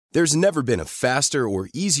There's never been a faster or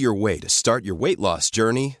easier way to start your weight loss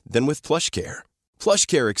journey than with PlushCare.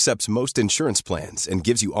 PlushCare accepts most insurance plans and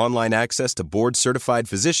gives you online access to board-certified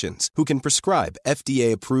physicians who can prescribe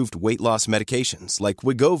FDA-approved weight loss medications like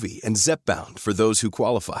Wegovy and Zepbound for those who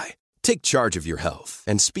qualify. Take charge of your health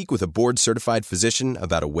and speak with a board-certified physician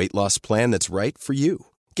about a weight loss plan that's right for you.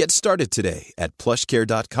 Get started today at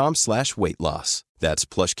plushcare.com/weight-loss. That's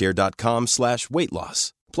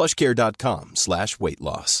plushcare.com/weight-loss.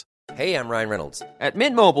 plushcare.com/weight-loss. Hey, I'm Ryan Reynolds. At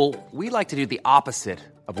Mint Mobile, we like to do the opposite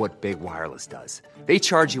of what Big Wireless does. They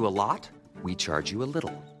charge you a lot, we charge you a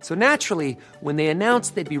little. So naturally, when they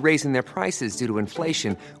announced they'd be raising their prices due to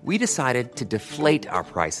inflation, we decided to deflate our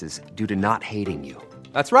prices due to not hating you.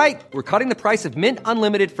 That's right. We're cutting the price of Mint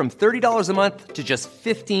Unlimited from $30 a month to just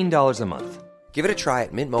 $15 a month. Give it a try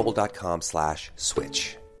at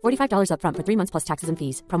mintmobile.com/switch. $45 up front for 3 months plus taxes and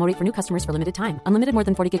fees. Promo rate for new customers for limited time. Unlimited more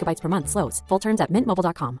than 40 gigabytes per month. Slows full terms at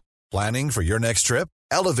mintmobile.com. Planning for your next trip?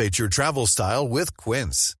 Elevate your travel style with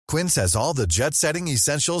Quince. Quince has all the jet-setting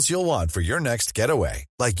essentials you'll want for your next getaway,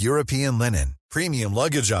 like European linen, premium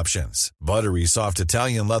luggage options, buttery soft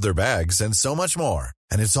Italian leather bags, and so much more.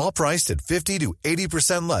 And it's all priced at 50 to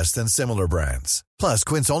 80% less than similar brands. Plus,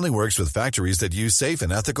 Quince only works with factories that use safe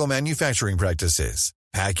and ethical manufacturing practices.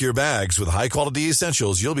 Pack your bags with high-quality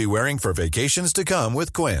essentials you'll be wearing for vacations to come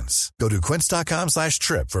with Quince. Go to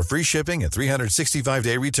quince.com/trip for free shipping and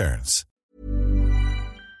 365-day returns.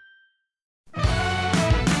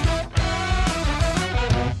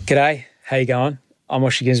 G'day, how you going? I'm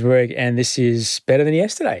Osher Ginsberg, and this is Better Than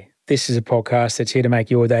Yesterday. This is a podcast that's here to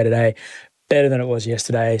make your day-to-day better than it was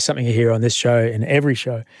yesterday. Something you hear on this show and every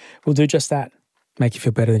show will do just that. Make you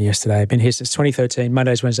feel better than yesterday. I've been here since 2013,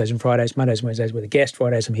 Mondays, Wednesdays and Fridays. Mondays and Wednesdays with a guest.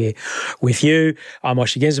 Fridays I'm here with you. I'm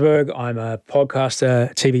Osher Ginsberg. I'm a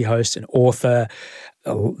podcaster, TV host, and author,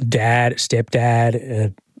 a dad,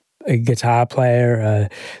 stepdad, a guitar player,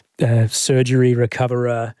 a surgery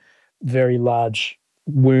recoverer, very large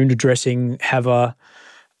wound dressing haver.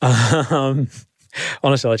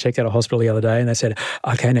 Honestly, I checked out a hospital the other day and they said,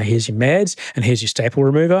 okay, now here's your meds and here's your staple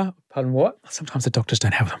remover. Pardon what? Sometimes the doctors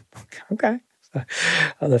don't have them. Okay.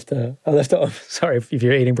 I left off. Sorry if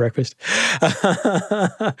you're eating breakfast.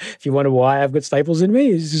 If you wonder why I've got staples in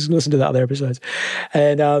me, just listen to the other episodes.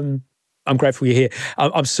 And I'm grateful you're here.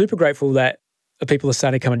 I'm super grateful that people are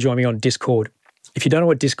starting to come and join me on Discord. If you don't know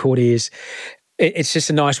what Discord is, it's just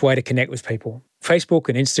a nice way to connect with people. Facebook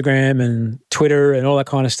and Instagram and Twitter and all that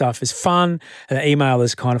kind of stuff is fun. And email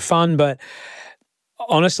is kind of fun. But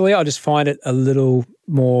honestly, I just find it a little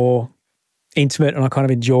more intimate, and I kind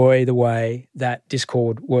of enjoy the way that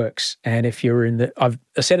Discord works. And if you're I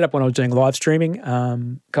set it up when I was doing live streaming a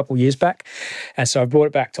couple of years back, and so I've brought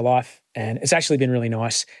it back to life, and it's actually been really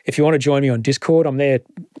nice. If you want to join me on Discord, I'm there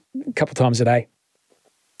a couple of times a day.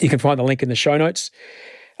 You can find the link in the show notes.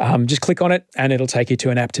 Just click on it, and it'll take you to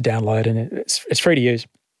an app to download, and it's free to use.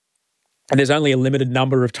 And there's only a limited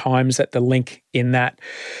number of times that the link in that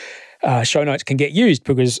show notes can get used,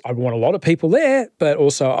 because I want a lot of people there, but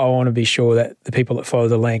also I want to be sure that the people that follow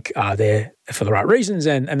the link are there for the right reasons.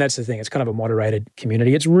 And that's the thing. It's kind of a moderated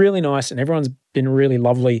community. It's really nice, and everyone's been really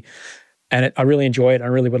lovely, and I really enjoy it. I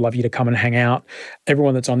really would love you to come and hang out.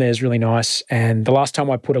 Everyone that's on there is really nice. And the last time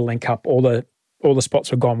I put a link up, all the spots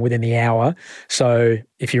were gone within the hour. So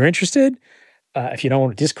if you're interested, if you don't know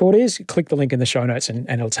what Discord is, click the link in the show notes and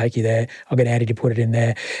it'll take you there. I'll get Andy to put it in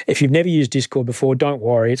there. If you've never used Discord before, don't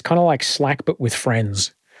worry. It's kind of like Slack, but with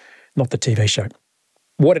friends, not the TV show.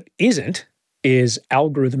 What it isn't is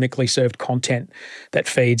algorithmically served content that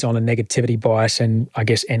feeds on a negativity bias and, I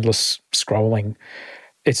guess, endless scrolling.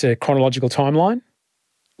 It's a chronological timeline,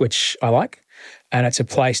 which I like, and it's a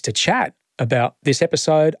place to chat about this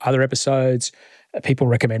episode, other episodes. People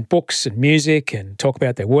recommend books and music and talk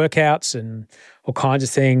about their workouts and all kinds of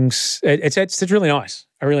things. It's really nice.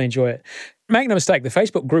 I really enjoy it. Make no mistake, the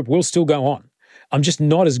Facebook group will still go on. I'm just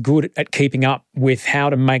not as good at keeping up with how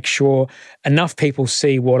to make sure enough people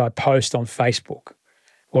see what I post on Facebook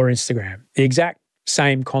or Instagram. The exact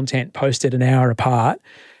same content posted an hour apart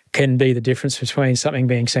can be the difference between something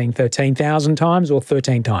being seen 13,000 times or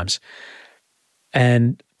 13 times.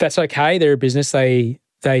 And that's okay. They're a business. They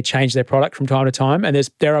change their product from time to time. And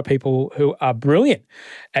there are people who are brilliant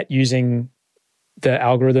at using the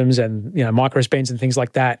algorithms and, microspends and things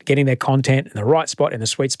like that, getting their content in the right spot, in the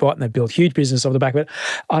sweet spot, and they build huge business off the back of it.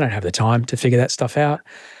 I don't have the time to figure that stuff out.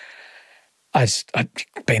 I've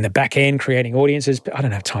been in the back end creating audiences, but I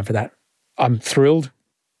don't have time for that. I'm thrilled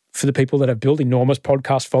for the people that have built enormous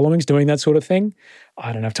podcast followings doing that sort of thing.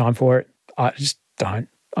 I don't have time for it. I just don't.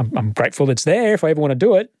 I'm grateful it's there if I ever want to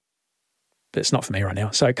do it. but it's not for me right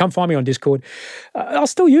now. So come find me on Discord. I'll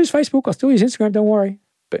still use Facebook. I'll still use Instagram. Don't worry.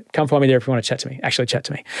 But come find me there if you want to chat to me. Actually chat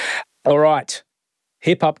to me. All right.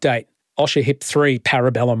 Hip update. Osher Hip 3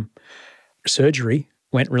 Parabellum surgery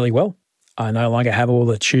went really well. I no longer have all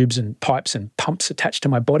the tubes and pipes and pumps attached to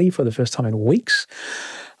my body for the first time in weeks.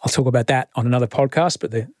 I'll talk about that on another podcast,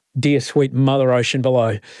 but the dear sweet Mother Ocean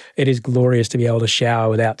below, it is glorious to be able to shower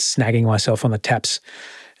without snagging myself on the taps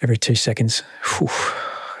every 2 seconds. Whew.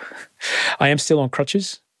 I am still on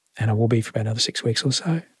crutches, and I will be for about another 6 weeks or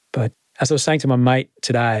so. But as I was saying to my mate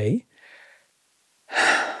today,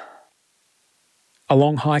 a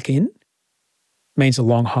long hike in means a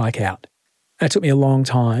long hike out. And it took me a long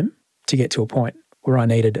time to get to a point where I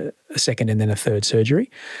needed a second and then a third surgery.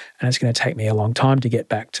 And it's going to take me a long time to get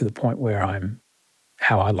back to the point where I'm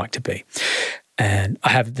how I'd like to be. And I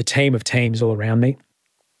have the team of teams all around me.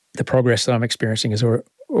 The progress that I'm experiencing is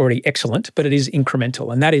already excellent, but it is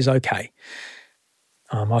incremental, and that is okay.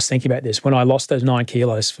 I was thinking about this. When I lost those 9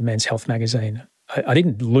 kilos for Men's Health magazine, I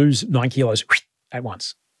didn't lose 9 kilos at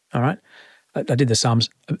once, all right? I did the sums.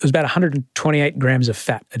 It was about 128 grams of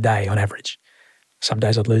fat a day on average. Some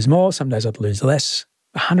days I'd lose more, some days I'd lose less.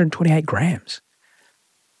 128 grams.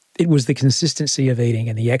 It was the consistency of eating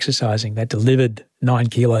and the exercising that delivered 9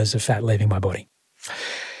 kilos of fat leaving my body.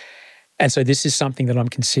 And so this is something that I'm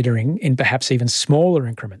considering in perhaps even smaller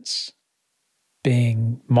increments,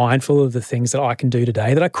 being mindful of the things that I can do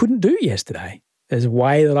today that I couldn't do yesterday. There's a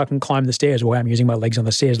way that I can climb the stairs, a way I'm using my legs on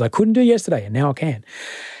the stairs that I couldn't do yesterday, and now I can.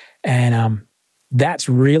 And that's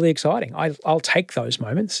really exciting. I'll take those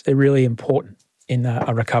moments. They're really important in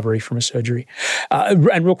a recovery from a surgery.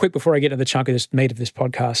 And real quick, before I get to the chunk of this meat of this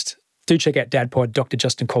podcast, do check out DadPod. Dr.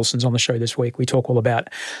 Justin Colson's on the show this week. We talk all about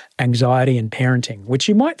anxiety and parenting, which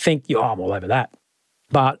you might think, I'm all over that.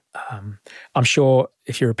 But I'm sure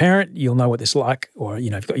if you're a parent, you'll know what this is like, or,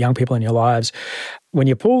 you've got young people in your lives. When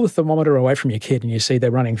you pull the thermometer away from your kid and you see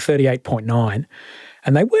they're running 38.9,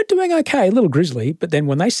 and they were doing okay, a little grizzly, but then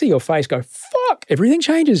when they see your face go, fuck, everything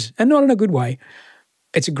changes, and not in a good way.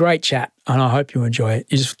 It's a great chat, and I hope you enjoy it.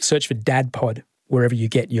 You just search for DadPod wherever you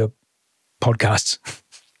get your podcasts.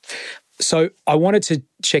 So I wanted to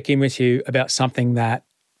check in with you about something that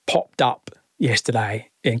popped up yesterday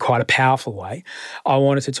in quite a powerful way. I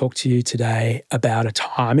wanted to talk to you today about a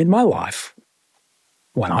time in my life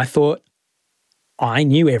when I thought I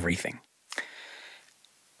knew everything.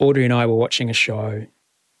 Audrey and I were watching a show,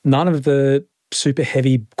 none of the super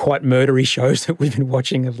heavy, quite murdery shows that we've been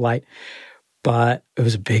watching of late, but it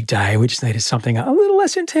was a big day. We just needed something a little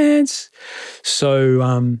less intense.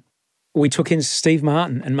 So we took in Steve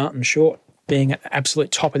Martin and Martin Short, being at the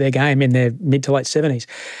absolute top of their game in their mid to late 70s.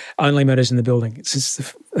 Only Murders in the Building.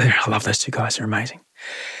 I love those two guys. They're amazing.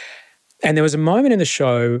 And there was a moment in the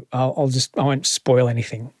show, I won't spoil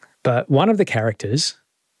anything, but one of the characters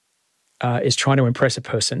is trying to impress a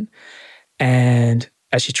person, and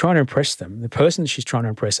as she's trying to impress them, the person she's trying to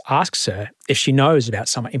impress asks her if she knows about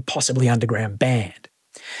some impossibly underground band.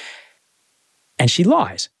 And she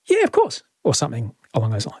lies. Yeah, of course. Or something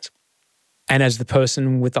along those lines. And as the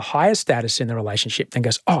person with the highest status in the relationship then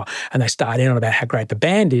goes, and they start in on about how great the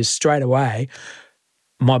band is, straight away,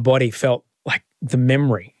 my body felt like the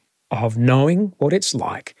memory of knowing what it's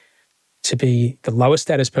like to be the lowest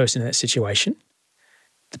status person in that situation,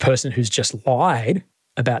 the person who's just lied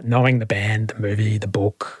about knowing the band, the movie, the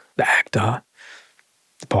book, the actor,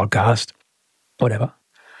 the podcast, whatever.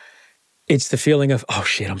 It's the feeling of, oh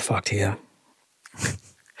shit, I'm fucked here.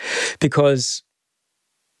 Because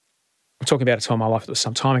I'm talking about a time in my life that was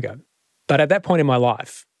some time ago. But at that point in my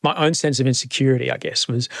life, my own sense of insecurity, I guess,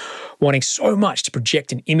 was wanting so much to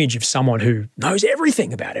project an image of someone who knows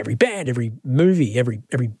everything about every band, every movie,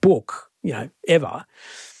 every book, ever.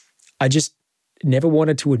 I just never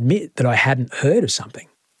wanted to admit that I hadn't heard of something.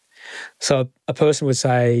 So a person would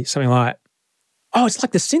say something like, oh, it's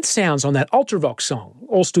like the synth sounds on that Ultravox song,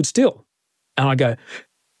 All Stood Still. And I go,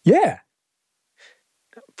 yeah.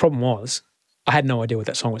 Problem was, I had no idea what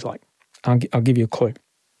that song was like. I'll give you a clue.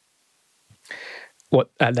 What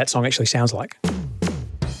that song actually sounds like.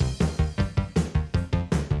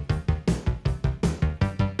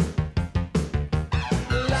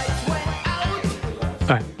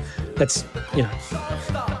 All right, that's,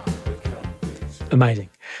 amazing.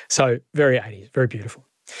 So very 80s, very beautiful.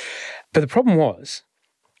 But the problem is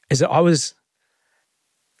that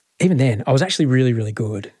even then, I was actually really, really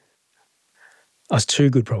good. I was too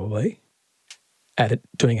good probably at it,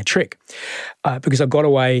 doing a trick, because I got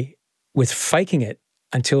away with faking it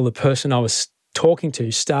until the person I was talking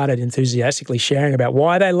to started enthusiastically sharing about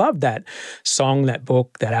why they loved that song, that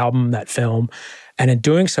book, that album, that film. And in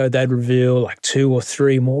doing so, they'd reveal like 2 or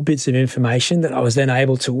 3 more bits of information that I was then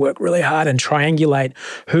able to work really hard and triangulate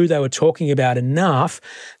who they were talking about enough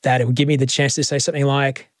that it would give me the chance to say something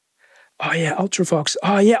like, oh yeah, Ultravox.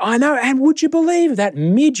 Oh yeah, I know. And would you believe that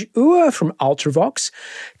Midge Ure from Ultravox?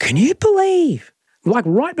 Can you believe? Like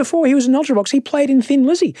right before he was in Ultravox, he played in Thin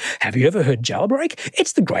Lizzy. Have you ever heard Jailbreak?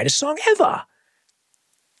 It's the greatest song ever.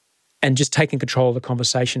 And just taking control of the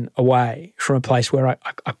conversation away from a place where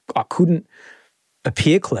I couldn't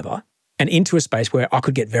appear clever and into a space where I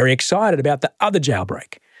could get very excited about the other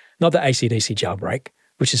Jailbreak. Not the AC/DC Jailbreak,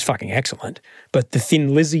 which is fucking excellent, but the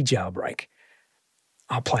Thin Lizzy Jailbreak.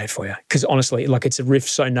 I'll play it for you. Because honestly, like it's a riff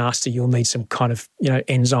so nasty, you'll need some kind of,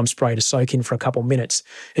 enzyme spray to soak in for a couple minutes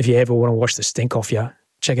if you ever want to wash the stink off you.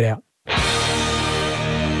 Check it out.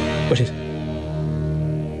 Watch this.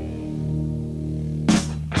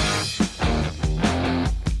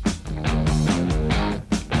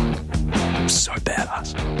 So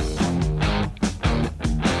badass.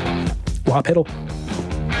 Wah pedal.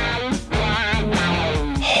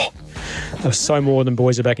 Oh, that was so more than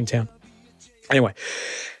Boys Are Back in Town. Anyway,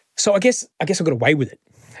 so I guess I got away with it.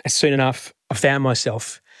 And soon enough, I found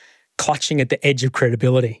myself clutching at the edge of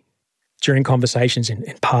credibility during conversations in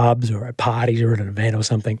pubs or at parties or at an event or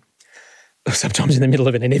something. Or sometimes in the middle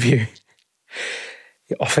of an interview.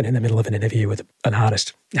 Often in the middle of an interview with an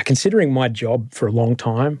artist. Now, considering my job for a long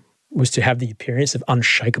time was to have the appearance of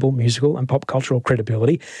unshakable musical and pop cultural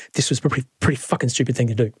credibility, this was a pretty fucking stupid thing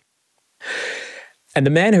to do. And the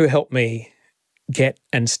man who helped me get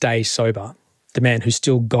and stay sober, the man who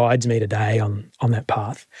still guides me today on that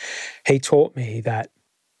path, he taught me that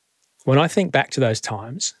when I think back to those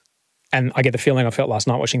times, and I get the feeling I felt last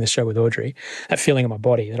night watching the show with Audrey, that feeling in my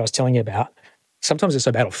body that I was telling you about, sometimes it's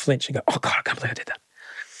so bad I'll flinch and go, oh God, I can't believe I did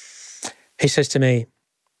that. He says to me,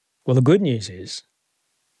 well, the good news is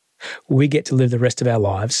we get to live the rest of our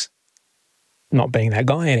lives not being that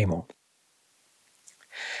guy anymore.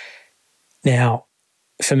 Now,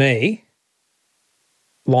 for me,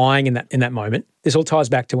 lying in that moment, this all ties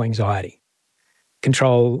back to anxiety,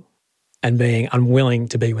 control, and being unwilling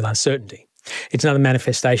to be with uncertainty. It's another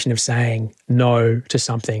manifestation of saying no to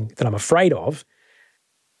something that I'm afraid of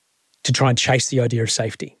to try and chase the idea of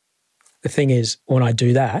safety. The thing is, when I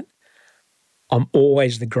do that, I'm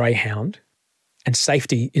always the greyhound and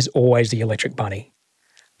safety is always the electric bunny.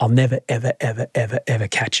 I'll never, ever, ever, ever, ever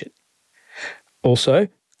catch it. Also,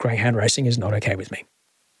 greyhound racing is not okay with me.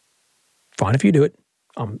 Fine if you do it.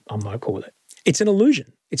 I'm not cool with it. It's an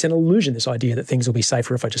illusion. It's an illusion, this idea that things will be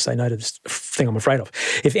safer if I just say no to this thing I'm afraid of.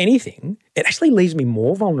 If anything, it actually leaves me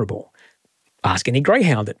more vulnerable. Ask any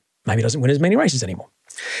greyhound that maybe doesn't win as many races anymore.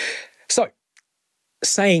 So,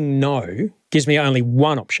 saying no gives me only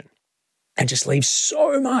one option and just leaves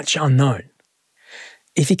so much unknown.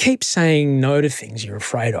 If you keep saying no to things you're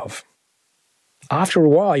afraid of, after a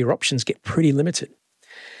while, your options get pretty limited.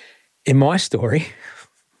 In my story,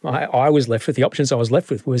 I was left with, the options I was left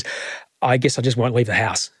with was, I guess I just won't leave the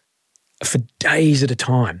house for days at a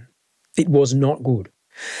time. It was not good.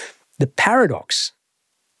 The paradox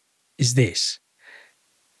is this.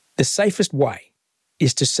 The safest way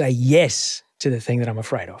is to say yes to the thing that I'm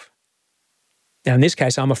afraid of. Now, in this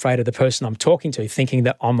case, I'm afraid of the person I'm talking to thinking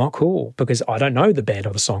that I'm not cool because I don't know the band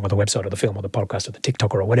or the song or the website or the film or the podcast or the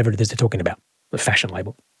TikToker or whatever it is they're talking about, the fashion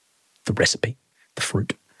label, the recipe, the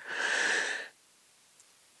fruit.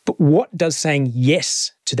 But what does saying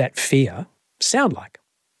yes to that fear sound like?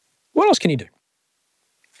 What else can you do?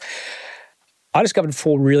 I discovered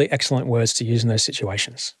 4 really excellent words to use in those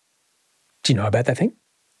situations. Do you know about that thing?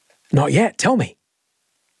 Not yet. Tell me.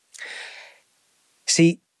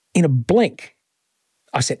 See, in a blink,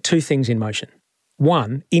 I set 2 things in motion.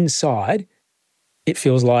 One, inside, it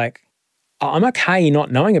feels like I'm okay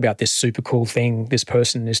not knowing about this super cool thing this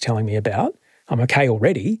person is telling me about. I'm okay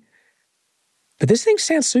already. But this thing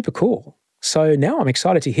sounds super cool. So now I'm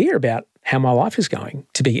excited to hear about how my life is going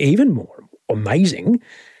to be even more amazing.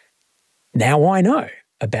 Now I know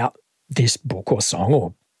about this book or song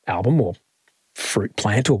or album or fruit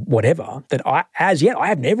plant or whatever that I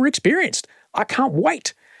have never experienced. I can't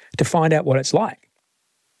wait to find out what it's like.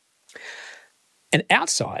 And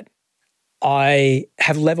outside, I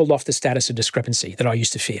have leveled off the status of discrepancy that I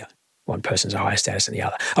used to fear. One person's a higher status than the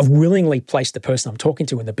other. I've willingly placed the person I'm talking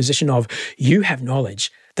to in the position of, you have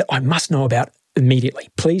knowledge that I must know about immediately.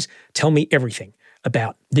 Please tell me everything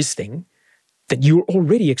about this thing that you're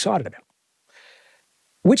already excited about.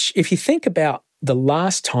 Which, if you think about the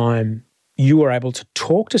last time you were able to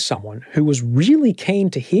talk to someone who was really keen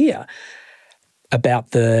to hear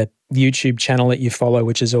about the YouTube channel that you follow,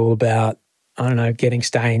 which is all about, I don't know, getting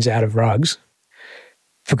stains out of rugs.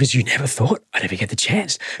 because you never thought I'd ever get the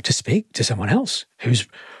chance to speak to someone else who's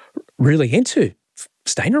really into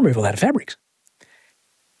stain removal out of fabrics.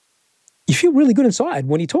 You feel really good inside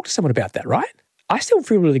when you talk to someone about that, right? I still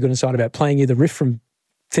feel really good inside about playing you the riff from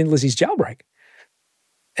Thin Lizzy's Jailbreak.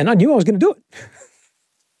 And I knew I was going to do it.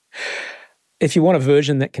 If you want a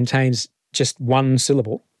version that contains just one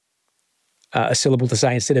syllable, a syllable to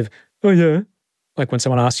say instead of, oh yeah, like when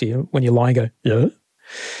someone asks you, when you're lying, go, yeah,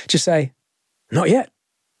 just say, not yet.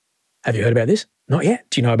 Have you heard about this? Not yet.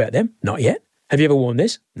 Do you know about them? Not yet. Have you ever worn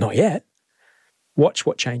this? Not yet. Watch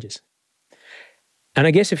what changes. And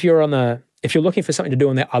I guess if you're looking for something to do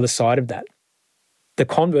on the other side of that, the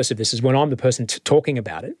converse of this is when I'm the person talking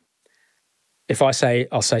about it. If I'll say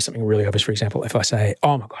something really obvious, for example, if I say,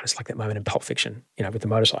 oh my God, it's like that moment in Pulp Fiction, with the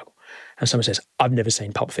motorcycle. And someone says, I've never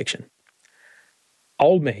seen Pulp Fiction.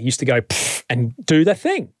 Old me used to go and do the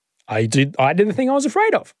thing. I did the thing I was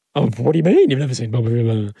afraid of. Oh, what do you mean? You've never seen Pulp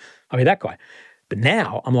Fiction? I mean, that guy. But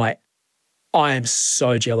now I'm like, I am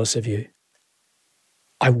so jealous of you.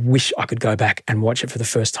 I wish I could go back and watch it for the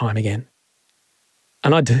first time again.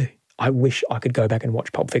 And I do. I wish I could go back and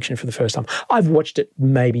watch Pulp Fiction for the first time. I've watched it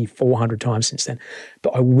maybe 400 times since then,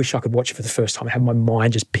 but I wish I could watch it for the first time and have my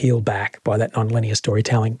mind just peeled back by that nonlinear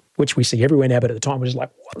storytelling, which we see everywhere now, but at the time we're just like,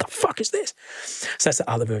 what the fuck is this? So that's the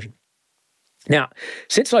other version. Now,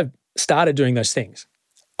 since I've started doing those things,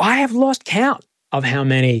 I have lost count of how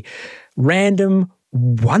many random,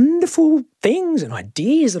 wonderful things and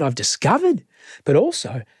ideas that I've discovered, but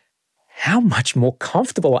also how much more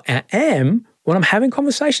comfortable I am when I'm having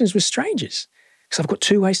conversations with strangers, because I've got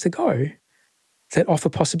two ways to go that offer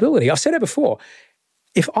possibility. I've said it before.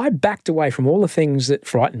 If I backed away from all the things that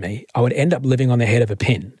frighten me, I would end up living on the head of a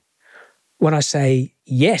pin. When I say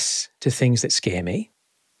yes to things that scare me,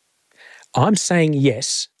 I'm saying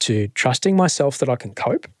yes to trusting myself that I can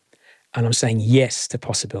cope, and I'm saying yes to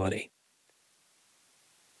possibility.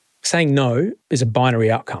 Saying no is a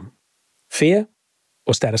binary outcome, fear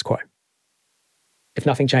or status quo. If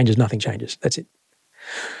nothing changes, nothing changes. That's it.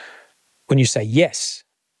 When you say yes,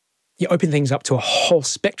 you open things up to a whole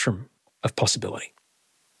spectrum of possibility.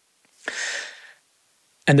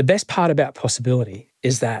 And the best part about possibility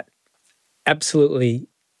is that absolutely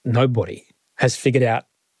nobody has figured out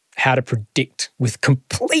how to predict with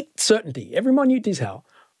complete certainty, every minute detail,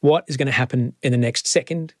 what is going to happen in the next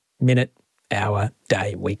second, minute, hour,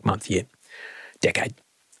 day, week, month, year, decade.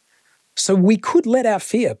 So we could let our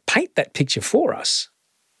fear paint that picture for us,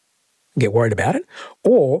 get worried about it,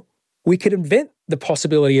 or we could invent the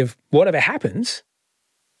possibility of whatever happens,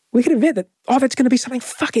 we could invent that, that's going to be something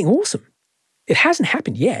fucking awesome. It hasn't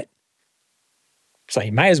happened yet. So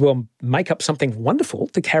you may as well make up something wonderful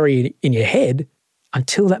to carry in your head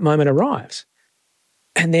until that moment arrives.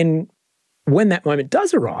 And then when that moment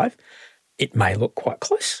does arrive, it may look quite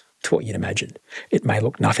close to what you'd imagined. It may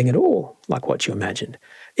look nothing at all like what you imagined.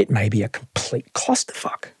 It may be a complete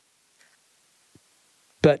clusterfuck.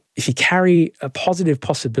 But if you carry a positive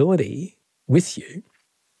possibility with you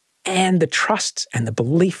and the trust and the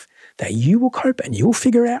belief that you will cope and you'll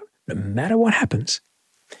figure out no matter what happens,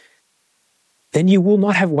 then you will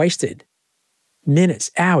not have wasted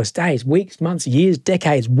minutes, hours, days, weeks, months, years,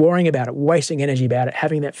 decades worrying about it, wasting energy about it,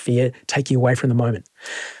 having that fear take you away from the moment.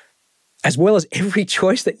 As well as every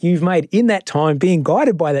choice that you've made in that time, being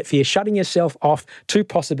guided by that fear, shutting yourself off to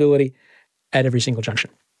possibility at every single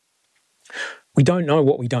junction. We don't know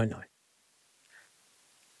what we don't know.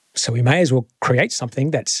 So we may as well create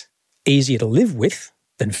something that's easier to live with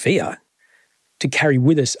than fear, to carry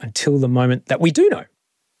with us until the moment that we do know,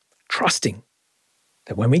 trusting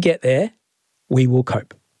that when we get there, we will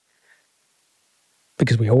cope.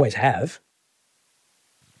 Because we always have.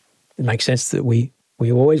 It makes sense that we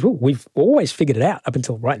always will. We've always figured it out up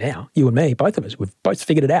until right now. You and me, both of us, we've both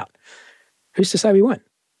figured it out. Who's to say we won't?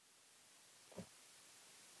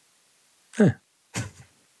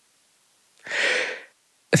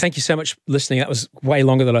 Thank you so much for listening. That was way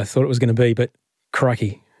longer than I thought it was going to be, but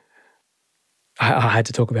crikey, I had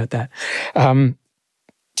to talk about that.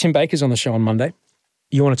 Tim Baker's on the show on Monday.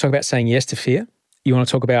 You want to talk about saying yes to fear? You want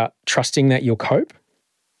to talk about trusting that you'll cope?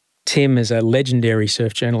 Tim is a legendary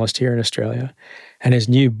surf journalist here in Australia, and his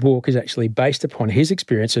new book is actually based upon his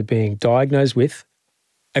experience of being diagnosed with,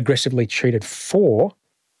 aggressively treated for,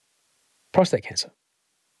 prostate cancer.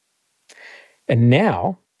 And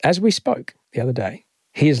now, as we spoke the other day,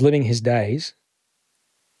 he is living his days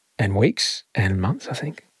and weeks and months, I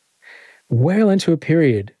think, well into a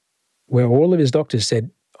period where all of his doctors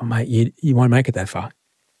said, oh, mate, you won't make it that far.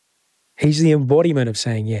 He's the embodiment of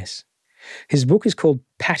saying yes. His book is called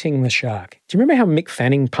Patting the Shark. Do you remember how Mick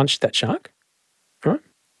Fanning punched that shark? Right?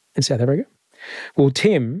 In South Africa? Well,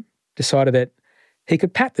 Tim decided that he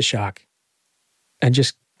could pat the shark and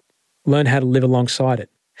just learn how to live alongside it.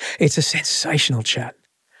 It's a sensational chat.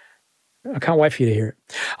 I can't wait for you to hear it.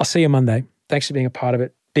 I'll see you Monday. Thanks for being a part of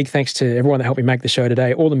it. Big thanks to everyone that helped me make the show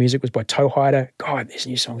today. All the music was by Toe Hider. God, this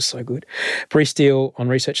new song is so good. Bree Steele on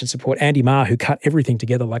research and support. Andy Marr, who cut everything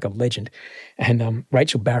together like a legend. And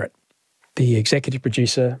Rachel Barrett, the executive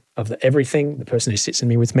producer of the Everything, the person who sits in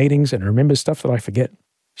me with meetings and remembers stuff that I forget.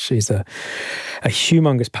 She's a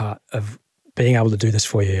humongous part of being able to do this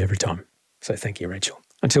for you every time. So thank you, Rachel.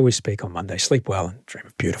 Until we speak on Monday, sleep well and dream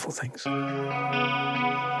of beautiful things.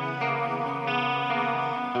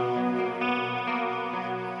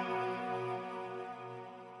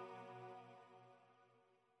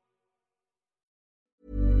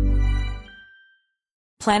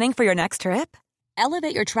 Planning for your next trip?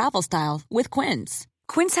 Elevate your travel style with Quince.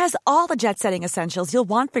 Quince has all the jet-setting essentials you'll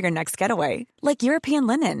want for your next getaway, like European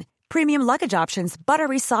linen, premium luggage options,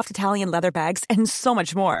 buttery soft Italian leather bags, and so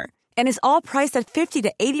much more. And is all priced at 50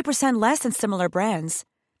 to 80% less than similar brands.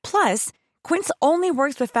 Plus, Quince only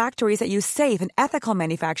works with factories that use safe and ethical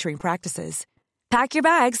manufacturing practices. Pack your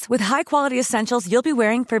bags with high-quality essentials you'll be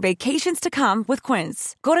wearing for vacations to come with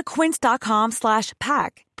Quince. Go to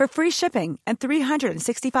quince.com/pack for free shipping and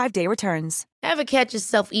 365-day returns. Ever catch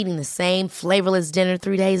yourself eating the same flavorless dinner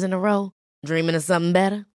 3 days in a row? Dreaming of something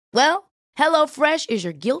better? Well, HelloFresh is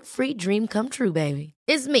your guilt-free dream come true, baby.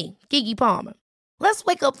 It's me, Keke Palmer. Let's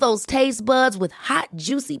wake up those taste buds with hot,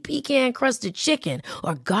 juicy pecan-crusted chicken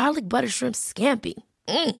or garlic butter shrimp scampi.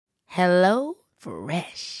 Hello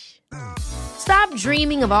Fresh. Stop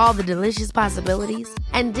dreaming of all the delicious possibilities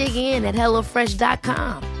and dig in at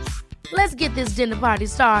HelloFresh.com. Let's get this dinner party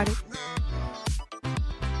started.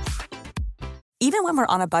 Even when we're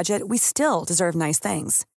on a budget, we still deserve nice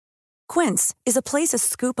things. Quince is a place to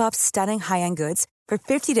scoop up stunning high-end goods for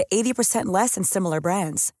 50 to 80% less than similar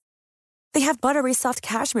brands. They have buttery soft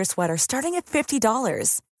cashmere sweaters starting at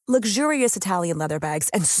 $50, luxurious Italian leather bags,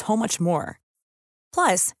 and so much more.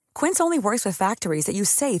 Plus, Quince only works with factories that use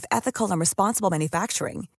safe, ethical, and responsible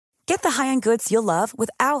manufacturing. Get the high-end goods you'll love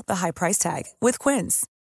without the high price tag with Quince.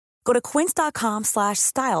 Go to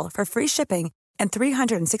quince.com/style for free shipping and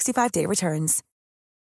 365-day returns.